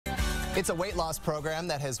It's a weight loss program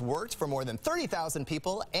that has worked for more than 30,000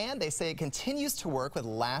 people, and they say it continues to work with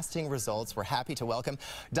lasting results. We're happy to welcome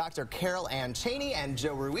Dr. Ann Chaney and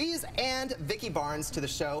Joe Ruiz and Vicki Barnes to the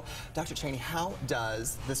show. Dr. Chaney, how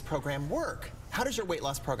does this program work? How does your weight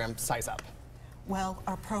loss program size up? Well,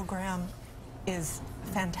 our program is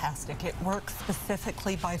fantastic. It works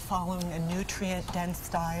specifically by following a nutrient-dense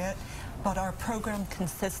diet, but our program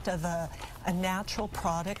consists of a natural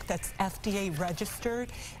product that's FDA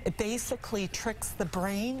registered. It basically tricks the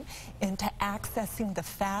brain into accessing the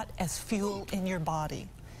fat as fuel in your body.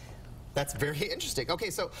 That's very interesting.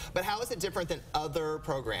 Okay, but how is it different than other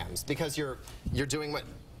programs? Because you're doing what?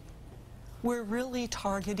 We're really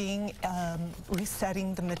targeting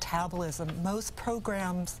resetting the metabolism. Most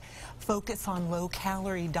programs focus on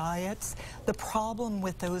low-calorie diets. The problem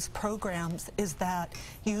with those programs is that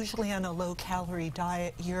usually on a low-calorie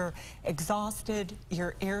diet, you're exhausted,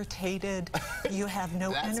 you're irritated, you have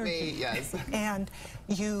no That's energy. Me, yes. And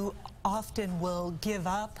you often will give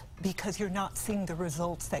up because you're not seeing the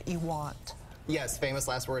results that you want. Yes, famous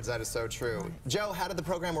last words, that is so true. Joe, how did the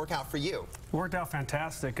program work out for you? It worked out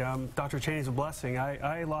fantastic. Dr. Chaney's a blessing.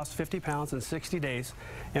 I lost 50 pounds in 60 days.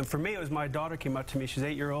 And for me, it was my daughter came up to me. She's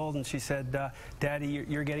 8-year-old, and she said, Daddy,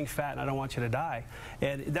 you're getting fat, and I don't want you to die.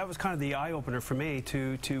 And that was kind of the eye-opener for me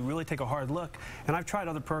to really take a hard look. And I've tried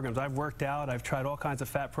other programs. I've worked out. I've tried all kinds of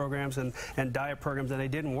fat programs and diet programs, and they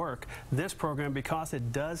didn't work. This program, because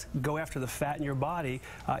it does go after the fat in your body,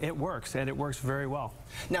 it works, and it works very well.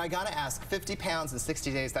 Now, I got to ask, 50 pounds in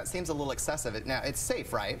 60 days, that seems a little excessive. Now, it's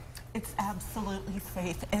safe, right? It's absolutely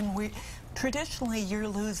safe. And traditionally, you're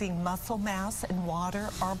losing muscle mass and water.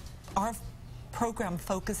 Our program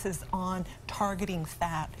focuses on targeting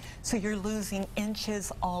fat. So you're losing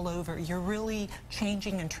inches all over. You're really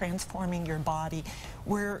changing and transforming your body.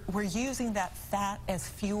 We're using that fat as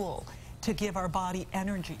fuel to give our body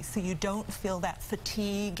energy, so you don't feel that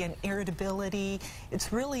fatigue and irritability.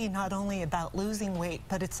 It's really not only about losing weight,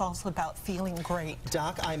 but it's also about feeling great.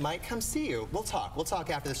 Doc, I might come see you. We'll talk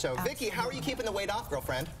after the show. Absolutely. Vicki, how are you keeping the weight off,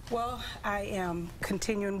 girlfriend? Well, I am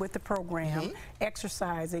continuing with the program,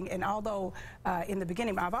 exercising, and although in the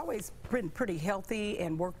beginning I've always been pretty healthy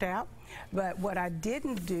and worked out, but what I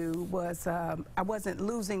didn't do was I wasn't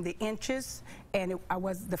losing the inches, and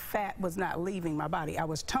the fat was not leaving my body. I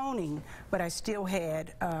was toning, but I still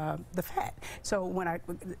had the fat. So when I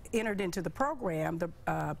entered into the program,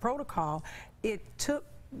 the protocol, it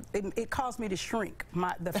caused me to shrink.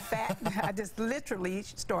 The fat, I just literally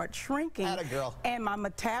started shrinking. Atta girl. And my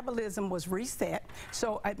metabolism was reset,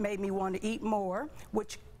 so it made me want to eat more,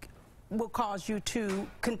 which will cause you to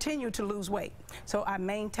continue to lose weight. So I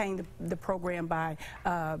maintained the program by,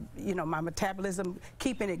 my metabolism,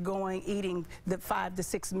 keeping it going, eating the 5 to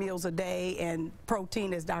 6 meals a day, and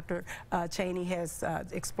protein, as Dr. Chaney has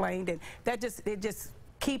explained, and it just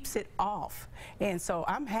keeps it off. And so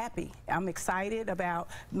I'm happy. I'm excited about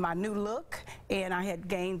my new look, and I had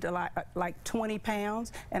gained a lot, like 20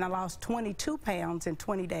 pounds, and I lost 22 pounds in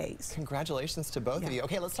 20 days. Congratulations to both of you.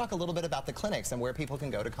 Okay, let's talk a little bit about the clinics and where people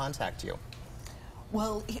can go to contact you.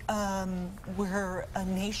 Well, we're a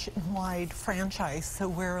nationwide franchise, so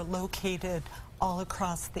we're located all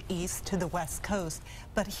across the east to the west coast.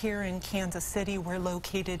 But here in Kansas City, we're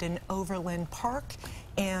located in Overland Park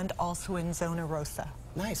and also in Zona Rosa.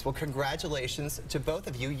 Nice. Well, congratulations to both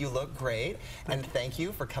of you. You look great, and thank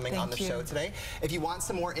you for coming on the show today. If you want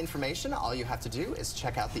some more information, all you have to do is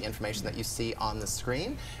check out the information that you see on the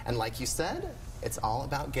screen. And like you said, it's all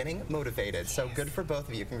about getting motivated. So good for both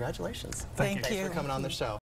of you. Congratulations. Thank you. Thanks for coming on the show.